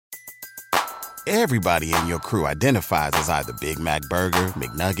Everybody in your crew identifies as either Big Mac Burger,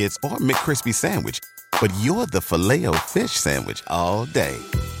 McNuggets, or McCrispy Sandwich. But you're the Filet-O-Fish Sandwich all day.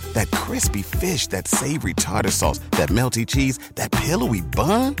 That crispy fish, that savory tartar sauce, that melty cheese, that pillowy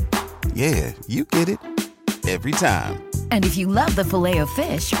bun. Yeah, you get it. Every time. And if you love the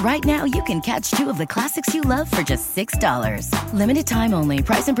Filet-O-Fish, right now you can catch two of the classics you love for just $6. Limited time only.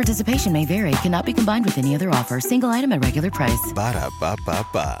 Price and participation may vary. Cannot be combined with any other offer. Single item at regular price.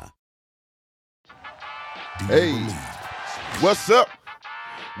 Ba-da-ba-ba-ba. Hey, what's up?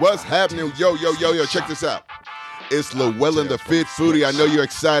 What's happening? Yo, check this out. It's Llewellyn the Fit Foodie. I know you're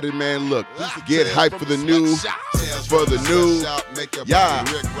excited, man. Look, get hyped for the new. Yeah.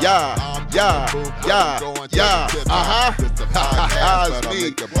 It's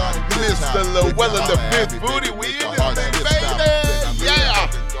me, Mr. Llewellyn the Fit Foodie. We in this thing, baby. Yeah.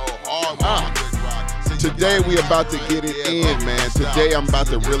 Today we about to get it in, man. Today I'm about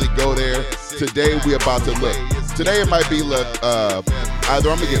to really go there. Today we about to look. Today it might be either I'm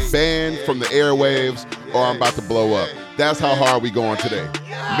gonna get banned from the airwaves or I'm about to blow up. That's how hard we going today.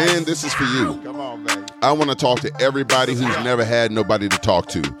 Men, this is for you. Come on, man. I want to talk to everybody who's never had nobody to talk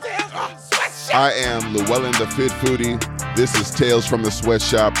to. I am Llewellyn the Fit Foodie. This is Tales from the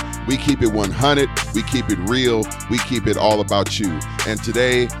Sweatshop. We keep it 100. We keep it real. We keep it all about you. And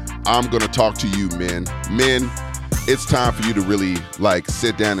today I'm going to talk to you, men. Men, it's time for you to really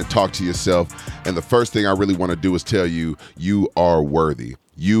sit down and talk to yourself. And the first thing I really want to do is tell you, you are worthy.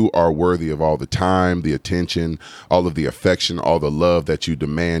 You are worthy of all the time, the attention, all of the affection, all the love that you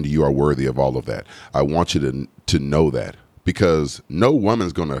demand. You are worthy of all of that. I want you to know that, because no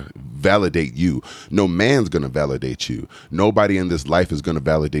woman's going to validate you. No man's going to validate you. Nobody in this life is going to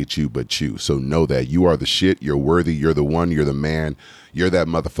validate you but you. So know that you are the shit. You're worthy. You're the one. You're the man. You're that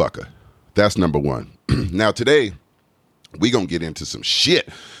motherfucker. That's number one. Now, today, we going to get into some shit.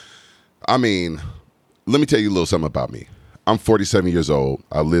 I mean, let me tell you a little something about me. I'm 47 years old.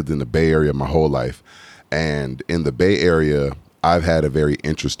 I lived in the Bay Area my whole life. And in the Bay Area, I've had a very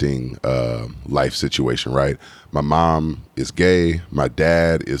interesting life situation, right? My mom is gay. My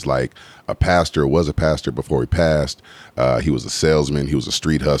dad is like a pastor, was a pastor before he passed. He was a salesman. He was a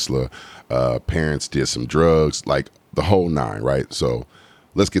street hustler. Parents did some drugs, like the whole nine, right? So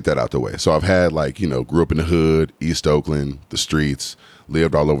let's get that out the way. So I've had grew up in the hood, East Oakland, the streets,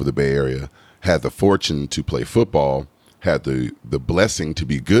 lived all over the Bay Area, had the fortune to play football, had the blessing to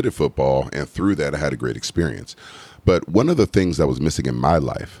be good at football, and through that I had a great experience. But one of the things that was missing in my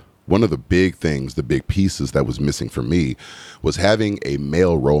life, one of the big things, the big pieces that was missing for me, was having a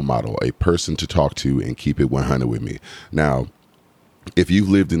male role model, a person to talk to and keep it 100 with me. Now, if you've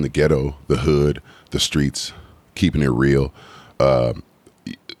lived in the ghetto, the hood, the streets, keeping it real,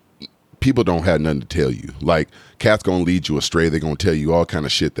 people don't have nothing to tell you. Like, cats gonna lead you astray. They're gonna tell you all kind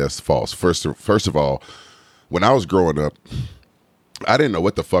of shit that's false. First of all, when I was growing up, I didn't know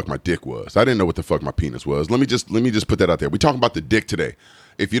what the fuck my dick was. I didn't know what the fuck my penis was. Let me just put that out there. We're talking about the dick today.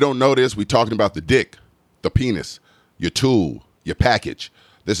 If you don't know this, we're talking about the dick, the penis, your tool, your package.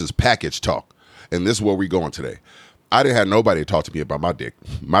 This is package talk. And this is where we're going today. I didn't have nobody to talk to me about my dick.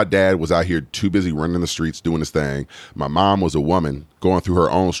 My dad was out here too busy running the streets, doing his thing. My mom was a woman going through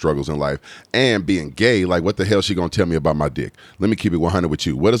her own struggles in life and being gay. Like, what the hell is she going to tell me about my dick? Let me keep it 100 with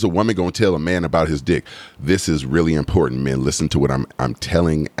you. What is a woman going to tell a man about his dick? This is really important, men. Listen to what I'm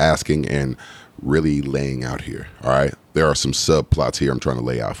telling, asking, and really laying out here. All right. There are some subplots here I'm trying to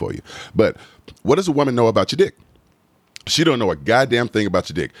lay out for you. But what does a woman know about your dick? She don't know a goddamn thing about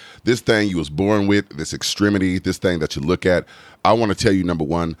your dick. This thing you was born with, this extremity, this thing that you look at. I want to tell you, number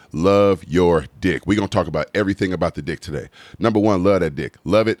one, love your dick. We're going to talk about everything about the dick today. Number one, love that dick.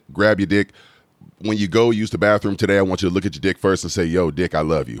 Love it. Grab your dick. When you go use the bathroom today, I want you to look at your dick first and say, yo, dick, I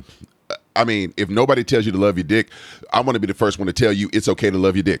love you. I mean, if nobody tells you to love your dick, I want to be the first one to tell you it's okay to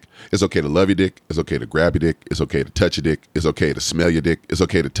love your dick. It's okay to love your dick. It's okay to grab your dick. It's okay to touch your dick. It's okay to smell your dick. It's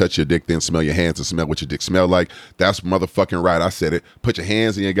okay to touch your dick, then smell your hands and smell what your dick smell like. That's motherfucking right. I said it. Put your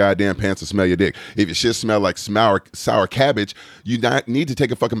hands in your goddamn pants and smell your dick. If your shit smell like sour cabbage, you need to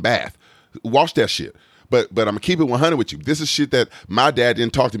take a fucking bath. Wash that shit. But I'm going to keep it 100 with you. This is shit that my dad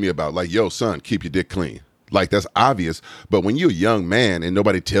didn't talk to me about. Like, yo, son, keep your dick clean. Like, that's obvious. But when you're a young man and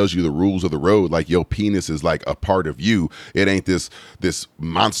nobody tells you the rules of the road, like your penis is like a part of you, it ain't this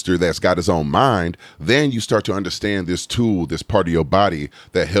monster that's got its own mind, then you start to understand this tool, this part of your body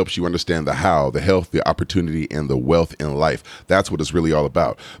that helps you understand the how, the health, the opportunity, and the wealth in life. That's what it's really all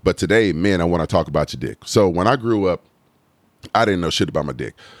about. But today, men, I want to talk about your dick. So when I grew up, I didn't know shit about my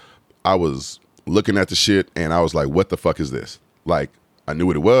dick. I was looking at the shit and I was like, what the fuck is this? Like, I knew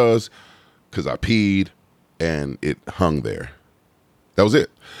what it was because I peed and it hung there. That was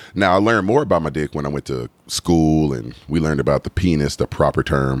it. Now, I learned more about my dick when I went to school, and we learned about the penis, the proper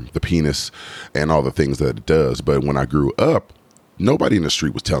term, the penis, and all the things that it does. But when I grew up, nobody in the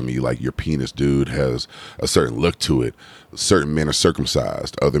street was telling me, like, your penis, dude, has a certain look to it. Certain men are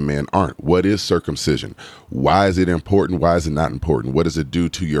circumcised. Other men aren't. What is circumcision? Why is it important? Why is it not important? What does it do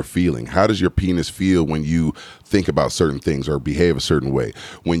to your feeling? How does your penis feel when you think about certain things or behave a certain way?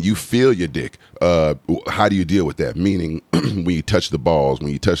 When you feel your dick, how do you deal with that? Meaning, when you touch the balls,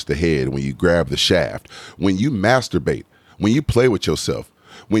 when you touch the head, when you grab the shaft, when you masturbate, when you play with yourself,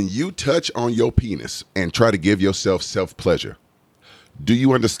 when you touch on your penis and try to give yourself self-pleasure, do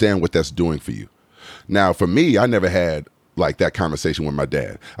you understand what that's doing for you? Now, for me, I never had like that conversation with my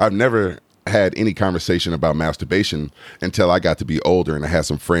dad. I've never had any conversation about masturbation until I got to be older and I had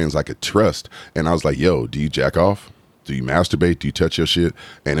some friends I could trust. And I was like, yo, do you jack off? Do you masturbate? Do you touch your shit?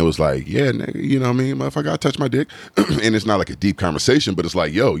 And it was like, yeah, nigga, you know what I mean? Motherfucker, I touch my dick. And it's not like a deep conversation, but it's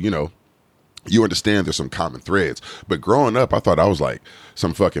like, yo, you know, you understand there's some common threads. But growing up, I thought I was like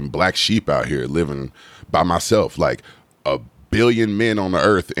some fucking black sheep out here living by myself, like a billion men on the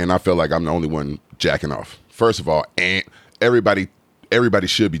earth, and I feel like I'm the only one jacking off. First of all, and everybody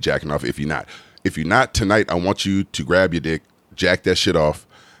should be jacking off. If you're not tonight, I want you to grab your dick, jack that shit off,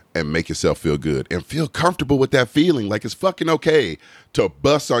 and make yourself feel good and feel comfortable with that feeling. Like, it's fucking okay to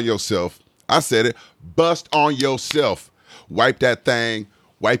bust on yourself. I said it, bust on yourself. Wipe that thing,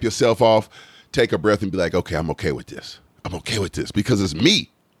 wipe yourself off, take a breath and be like, okay, I'm okay with this. I'm okay with this because it's me.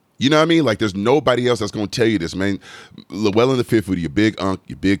 You know what I mean? Like, there's nobody else that's going to tell you this, man. Llewellyn the Fifth, your big unk,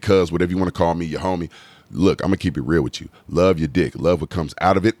 your big cuz, whatever you want to call me, your homie. Look, I'm going to keep it real with you. Love your dick. Love what comes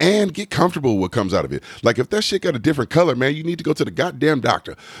out of it and get comfortable with what comes out of it. Like, if that shit got a different color, man, you need to go to the goddamn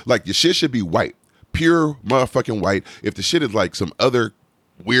doctor. Like, your shit should be white. Pure motherfucking white. If the shit is like some other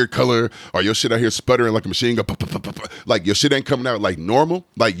weird color or your shit out here sputtering like a machine gun, like your shit ain't coming out like normal,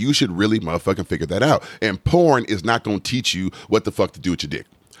 like you should really motherfucking figure that out. And porn is not going to teach you what the fuck to do with your dick.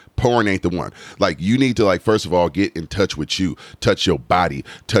 Porn ain't the one. Like, you need to, like, first of all, get in touch with you, touch your body,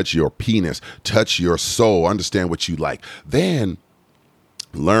 touch your penis, touch your soul, understand what you like. Then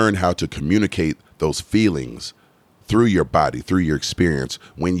learn how to communicate those feelings through your body, through your experience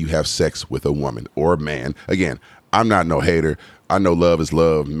when you have sex with a woman or a man. Again, I'm not no hater. I know love is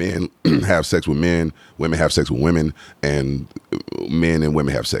love. Men have sex with men, women have sex with women, and men and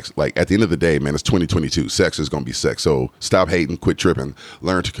women have sex. Like, at the end of the day, man, it's 2022. Sex is going to be sex. So stop hating, quit tripping,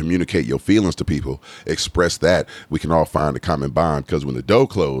 learn to communicate your feelings to people, express that. We can all find a common bond, because when the door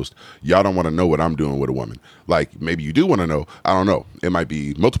closed, y'all don't want to know what I'm doing with a woman. Like, maybe you do want to know. I don't know. It might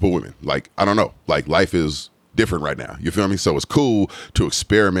be multiple women. Like, I don't know. Like, life is different right now. You feel me? So it's cool to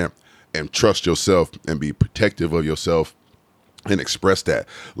experiment and trust yourself and be protective of yourself and express that.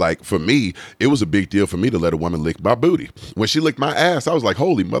 Like, for me, it was a big deal for me to let a woman lick my booty. When she licked my ass, I was like,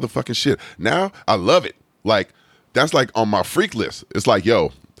 holy motherfucking shit. Now I love it. Like, that's like on my freak list. It's like,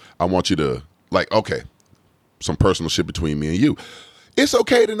 yo, I want you to, like, okay, some personal shit between me and you. It's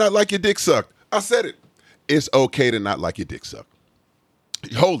okay to not like your dick sucked. I said it. It's okay to not like your dick sucked.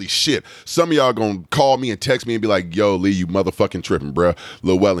 Holy shit. Some of y'all gonna call me and text me and be like, yo, Lee, you motherfucking tripping, bruh.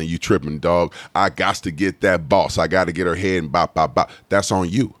 Llewellyn, you tripping, dog. I got to get that boss. I got to get her head and bop, bop, bop. That's on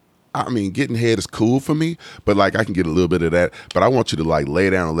you. I mean, getting head is cool for me, but like, I can get a little bit of that. But I want you to like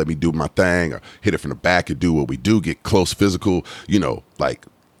lay down and let me do my thing, or hit it from the back and do what we do, get close physical, you know, like,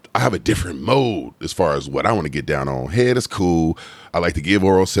 I have a different mode as far as what I want to get down on. Head is cool. I like to give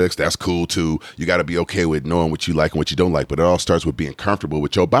oral sex. That's cool too. You got to be okay with knowing what you like and what you don't like. But it all starts with being comfortable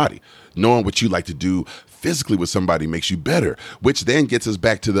with your body. Knowing what you like to do physically with somebody makes you better, which then gets us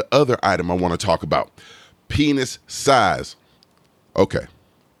back to the other item I want to talk about. Penis size. Okay.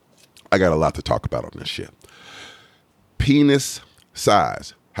 I got a lot to talk about on this shit. Penis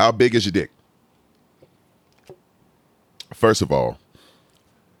size. How big is your dick? First of all,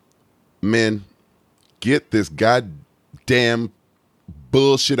 men, get this goddamn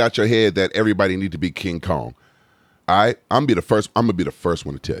bullshit out your head that everybody need to be King Kong. All right? I'm gonna be the first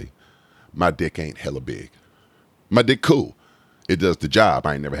one to tell you. My dick ain't hella big. My dick cool. It does the job.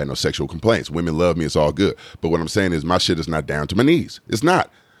 I ain't never had no sexual complaints. Women love me. It's all good. But what I'm saying is my shit is not down to my knees. It's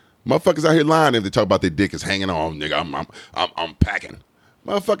not. Motherfuckers out here lying if they talk about their dick is hanging on. Nigga, I'm packing.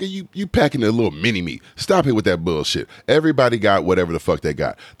 Motherfucker, you packing a little mini-me. Stop it with that bullshit. Everybody got whatever the fuck they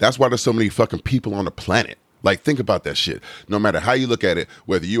got. That's why there's so many fucking people on the planet. Like, think about that shit. No matter how you look at it,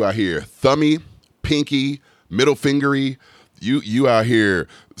 whether you out here thummy, pinky, middle fingery, you out here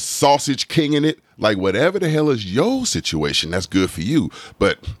sausage kinging it, like whatever the hell is your situation, that's good for you.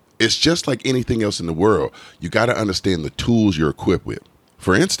 But it's just like anything else in the world. You got to understand the tools you're equipped with.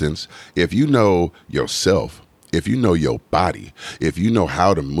 For instance, if you know yourself, if you know your body, if you know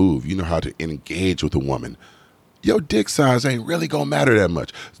how to move, you know how to engage with a woman, your dick size ain't really gonna matter that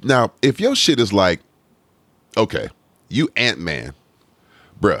much. Now, if your shit is like, okay, you Ant-Man,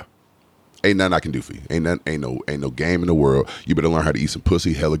 bruh, ain't nothing I can do for you. Ain't no game in the world. You better learn how to eat some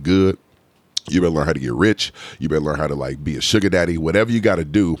pussy hella good. You better learn how to get rich. You better learn how to like be a sugar daddy, whatever you got to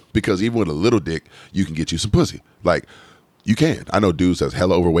do, because even with a little dick, you can get you some pussy. Like, you can. I know dudes that's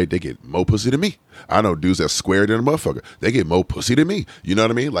hella overweight, they get more pussy than me. I know dudes that's square than a motherfucker, they get more pussy than me. You know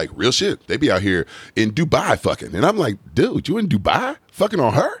what I mean? Like, real shit. They be out here in Dubai fucking. And I'm like, dude, you in Dubai fucking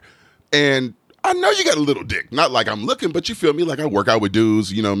on her? And I know you got a little dick. Not like I'm looking, but you feel me? Like, I work out with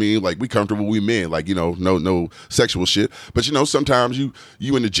dudes, you know what I mean? Like, we comfortable, we men. Like, you know, no sexual shit. But, you know, sometimes you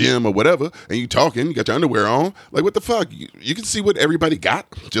in the gym or whatever, and you talking, you got your underwear on. Like, what the fuck? You can see what everybody got,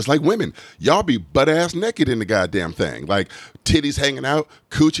 just like women. Y'all be butt-ass naked in the goddamn thing. Like, titties hanging out,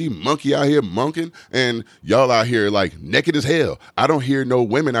 coochie, monkey out here monking, and y'all out here, like, naked as hell. I don't hear no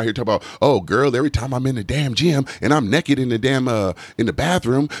women out here talk about, oh, girl, every time I'm in the damn gym and I'm naked in the damn, in the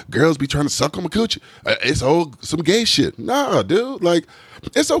bathroom, girls be trying to suck on my coochie. It's all some gay shit. Nah, dude. Like,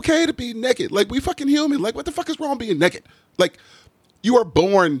 it's okay to be naked. Like, we fucking human. Like, what the fuck is wrong being naked? Like, you are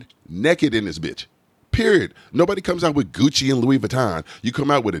born naked in this bitch. Period. Nobody comes out with Gucci and Louis Vuitton. You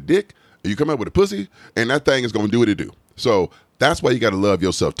come out with a dick, or you come out with a pussy, and that thing is going to do what it do. So that's why you got to love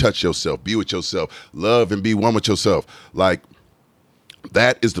yourself, touch yourself, be with yourself, love and be one with yourself. Like,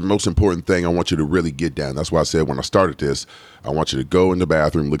 that is the most important thing I want you to really get down. That's why I said when I started this, I want you to go in the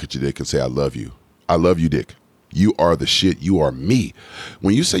bathroom, look at your dick, and say, I love you. I love you, dick. You are the shit. You are me.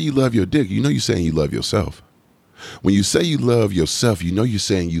 When you say you love your dick, you know you're saying you love yourself. When you say you love yourself, you know you're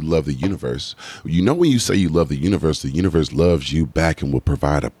saying you love the universe. You know when you say you love the universe loves you back and will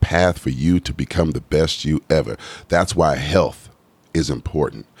provide a path for you to become the best you ever. That's why health is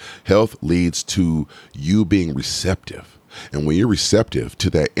important. Health leads to you being receptive. And when you're receptive to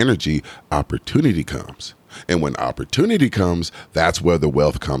that energy, opportunity comes. And when opportunity comes, that's where the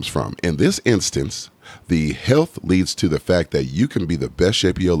wealth comes from. In this instance, the health leads to the fact that you can be the best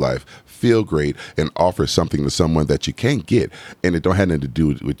shape of your life, feel great, and offer something to someone that you can't get, and it don't have anything to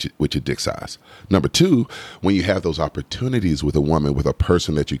do with your dick size. Number two, when you have those opportunities with a woman, with a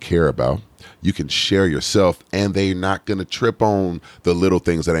person that you care about, you can share yourself, and they're not going to trip on the little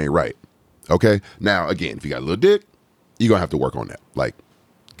things that ain't right. Okay? Now, again, if you got a little dick, you're going to have to work on that. Like,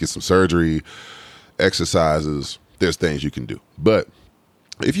 get some surgery, exercises, there's things you can do. But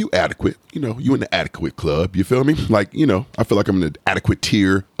if you adequate, you know, you in the adequate club, you feel me? Like, you know, I feel like I'm in the adequate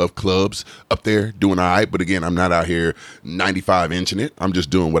tier of clubs up there doing all right. But again, I'm not out here 95 inching it. I'm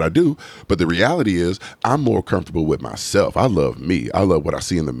just doing what I do. But the reality is I'm more comfortable with myself. I love me. I love what I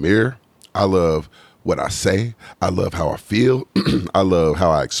see in the mirror. I love what I say. I love how I feel. I love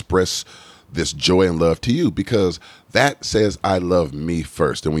how I express this joy and love to you, because that says I love me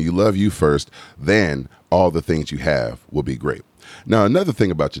first. And when you love you first, then all the things you have will be great. Now, another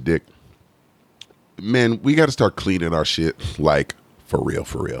thing about your dick, man, we got to start cleaning our shit, like, for real,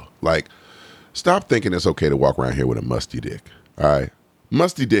 for real. Like, stop thinking it's okay to walk around here with a musty dick, all right?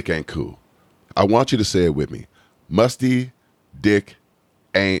 Musty dick ain't cool. I want you to say it with me. Musty dick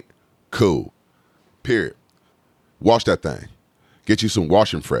ain't cool, period. Wash that thing. Get you some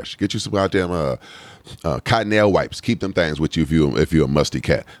Wash 'N Fresh. Get you some goddamn cotton wipes. Keep them things with you if you're a musty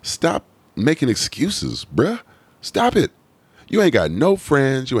cat. Stop making excuses, bruh. Stop it. You ain't got no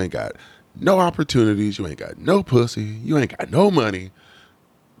friends. You ain't got no opportunities. You ain't got no pussy. You ain't got no money.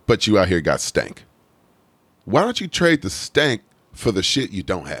 But you out here got stank. Why don't you trade the stank for the shit you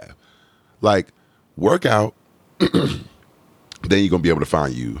don't have? Like, work out. Then you're going to be able to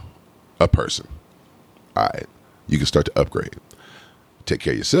find you a person. All right. You can start to upgrade. Take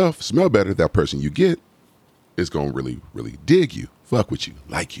care of yourself. Smell better. That person you get is going to really, really dig you, fuck with you,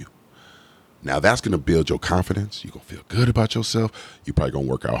 like you. Now, that's going to build your confidence. You're going to feel good about yourself. You're probably going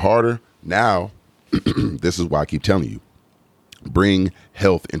to work out harder. Now, this is why I keep telling you, bring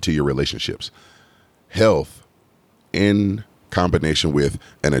health into your relationships. Health in combination with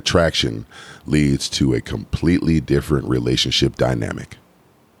an attraction leads to a completely different relationship dynamic.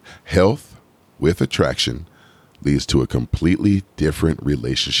 Health with attraction leads to a completely different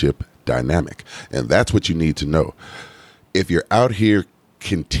relationship dynamic. And that's what you need to know. If you're out here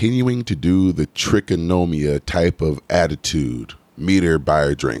continuing to do the trichonomia type of attitude, meet her, buy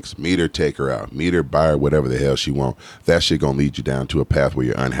her drinks, meet her, take her out, meet her, buy her whatever the hell she want, that shit gonna lead you down to a path where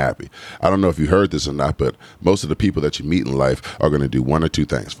you're unhappy. I don't know if you heard this or not, but most of the people that you meet in life are gonna do one or two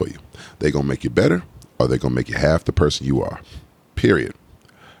things for you. They're gonna make you better, or they're gonna make you half the person you are. Period.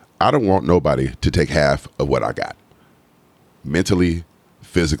 I don't want nobody to take half of what I got. Mentally,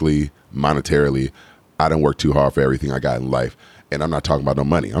 physically, monetarily, I done worked too hard for everything I got in life. And I'm not talking about no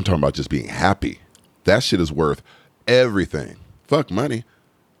money. I'm talking about just being happy. That shit is worth everything. Fuck money.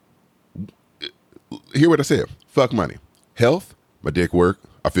 Hear what I said. Fuck money. Health, my dick work.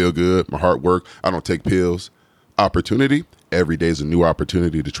 I feel good. My heart work. I don't take pills. Opportunity. Every day is a new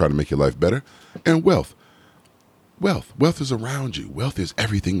opportunity to try to make your life better. And wealth. Wealth is around you. Wealth is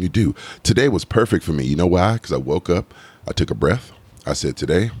everything you do. Today was perfect for me. You know why? Because I woke up. I took a breath. I said,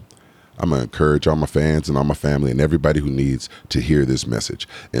 today, I'm going to encourage all my fans and all my family and everybody who needs to hear this message.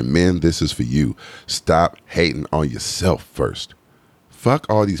 And men, this is for you. Stop hating on yourself first. Fuck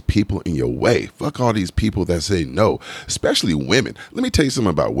all these people in your way. Fuck all these people that say no, especially women. Let me tell you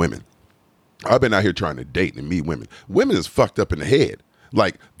something about women. I've been out here trying to date and meet women. Women is fucked up in the head.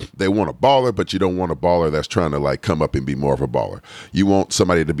 Like, they want a baller, but you don't want a baller that's trying to, like, come up and be more of a baller. You want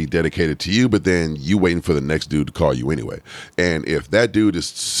somebody to be dedicated to you, but then you waiting for the next dude to call you anyway. And if that dude is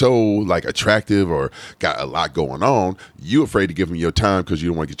so, like, attractive or got a lot going on, you afraid to give him your time because you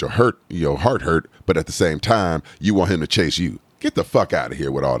don't want to get your heart hurt, but at the same time, you want him to chase you. Get the fuck out of here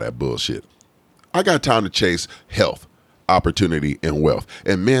with all that bullshit. I got time to chase health, opportunity, and wealth.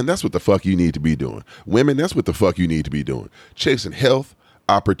 And men, that's what the fuck you need to be doing. Women, that's what the fuck you need to be doing. Chasing health,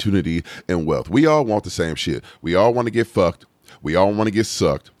 opportunity, and wealth. We all want the same shit. We all want to get fucked. We all want to get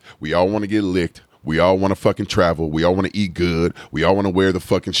sucked. We all want to get licked. We all want to fucking travel. We all want to eat good. We all want to wear the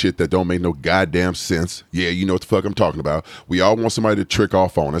fucking shit that don't make no goddamn sense. Yeah, you know what the fuck I'm talking about. We all want somebody to trick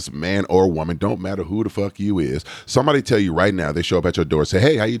off on us, man or woman. Don't matter who the fuck you is. Somebody tell you right now, they show up at your door and say,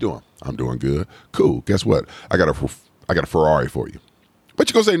 hey, how you doing? I'm doing good. Cool. Guess what? I got a Ferrari for you. But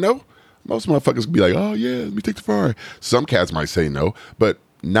you gonna say no? Most motherfuckers be like, oh yeah, let me take the Ferrari. Some cats might say no, but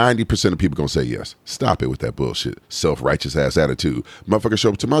 90% of people gonna say yes. Stop it with that bullshit. Self-righteous ass attitude. Motherfucker show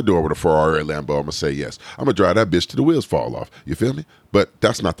up to my door with a Ferrari or a Lambo, I'm gonna say yes. I'm gonna drive that bitch till the wheels fall off. You feel me? But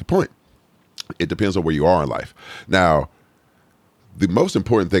that's not the point. It depends on where you are in life. Now, the most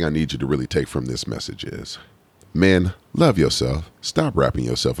important thing I need you to really take from this message is, men, love yourself. Stop wrapping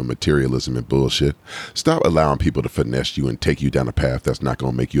yourself in materialism and bullshit. Stop allowing people to finesse you and take you down a path that's not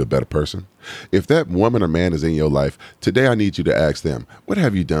going to make you a better person. If that woman or man is in your life, today I need you to ask them, what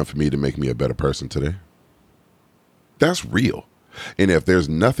have you done for me to make me a better person today? That's real. And if there's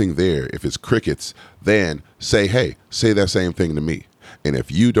nothing there, if it's crickets, then say, hey, say that same thing to me. And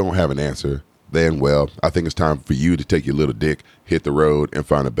if you don't have an answer, then, well, I think it's time for you to take your little dick, hit the road, and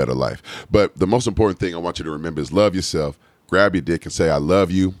find a better life. But the most important thing I want you to remember is love yourself. Grab your dick and say, I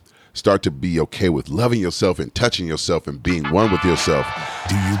love you. Start to be okay with loving yourself and touching yourself and being one with yourself.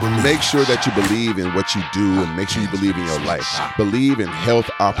 Do you believe? Make sure that you believe in what you do and make sure you believe in your life. Believe in health,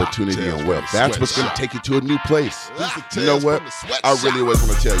 opportunity, and wealth. That's what's going to take you to a new place. You know what? I really always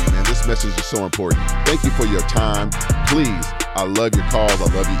want to tell you, man, this message is so important. Thank you for your time. Please, I love your calls. I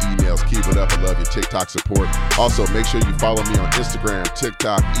love your emails. Keep it up. I love your TikTok support. Also, make sure you follow me on Instagram,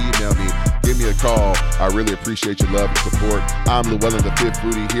 TikTok, email me, give me a call. I really appreciate your love and support. I'm Llewellyn the Fifth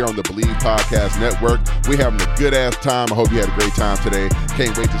Booty here on the Believe Podcast Network. We're having a good ass time. I hope you had a great time today.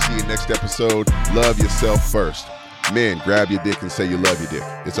 Can't wait to see you next episode. Love yourself first. Men, grab your dick and say you love your dick.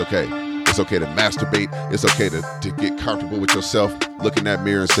 It's okay. It's okay to masturbate. It's okay to get comfortable with yourself. Look in that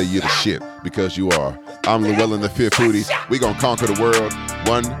mirror and say you're the shit, because you are. I'm Llewellyn the Fifth Booty. We're going to conquer the world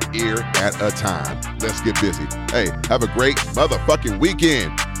one ear at a time. Let's get busy. Hey, have a great motherfucking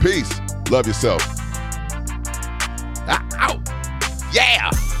weekend. Peace. Love yourself. Ow.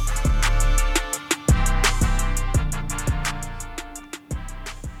 Yeah.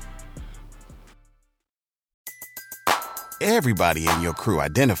 Everybody in your crew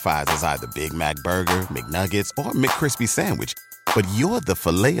identifies as either Big Mac Burger, McNuggets, or McCrispy Sandwich. But you're the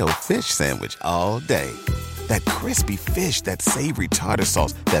Filet-O-Fish Sandwich all day. That crispy fish, that savory tartar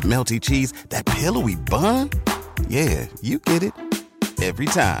sauce, that melty cheese, that pillowy bun. Yeah, you get it. Every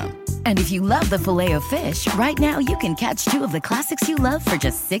time. And if you love the Filet-O-Fish, right now you can catch two of the classics you love for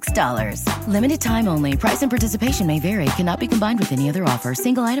just $6. Limited time only. Price and participation may vary. Cannot be combined with any other offer.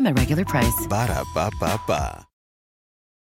 Single item at regular price. Ba-da-ba-ba-ba.